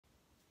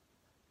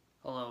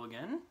Hello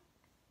again,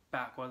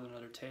 back with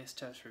another taste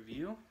test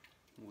review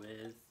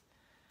with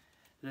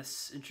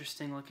this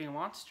interesting looking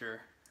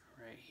monster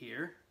right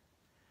here.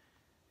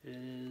 It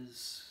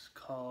is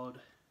called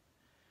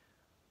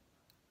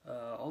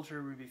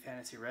Ultra Ruby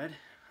Fantasy Red.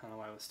 I don't know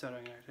why I was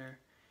stuttering right there.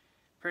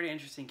 Pretty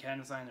interesting can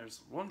design.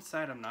 There's one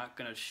side I'm not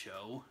going to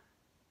show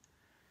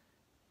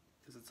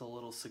because it's a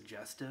little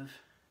suggestive.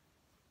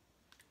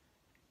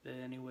 But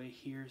anyway,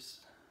 here's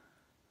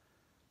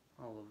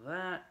all of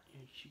that.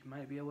 You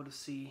might be able to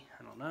see,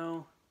 I don't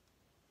know.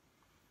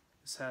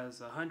 This has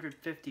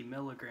 150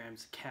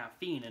 milligrams of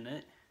caffeine in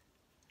it.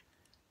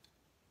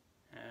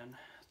 And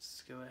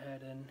let's go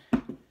ahead and...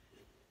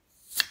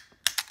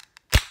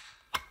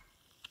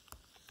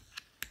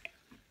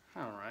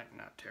 Alright,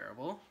 not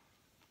terrible.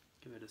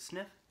 Give it a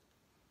sniff.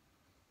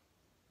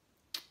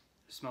 It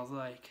smells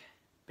like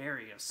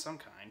berry of some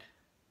kind.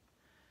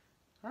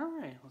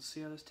 Alright, let's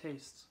see how this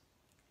tastes.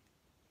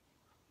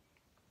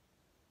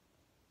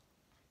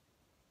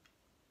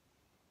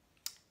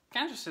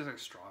 Kind of just tastes like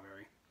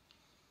strawberry.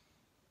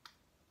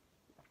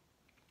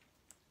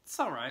 It's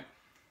alright.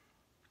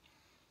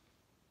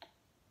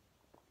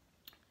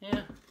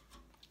 Yeah,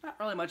 not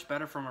really much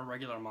better from a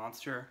regular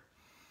monster.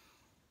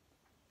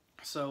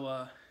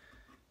 So,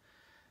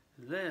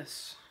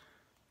 this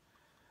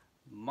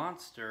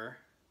monster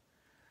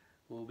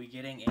will be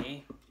getting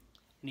an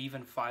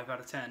even 5 out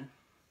of 10.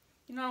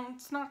 You know,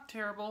 it's not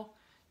terrible.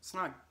 It's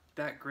not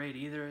that great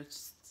either.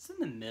 It's in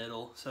the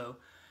middle. So,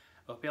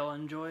 hope y'all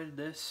enjoyed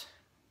this.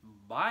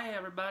 Bye,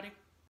 everybody.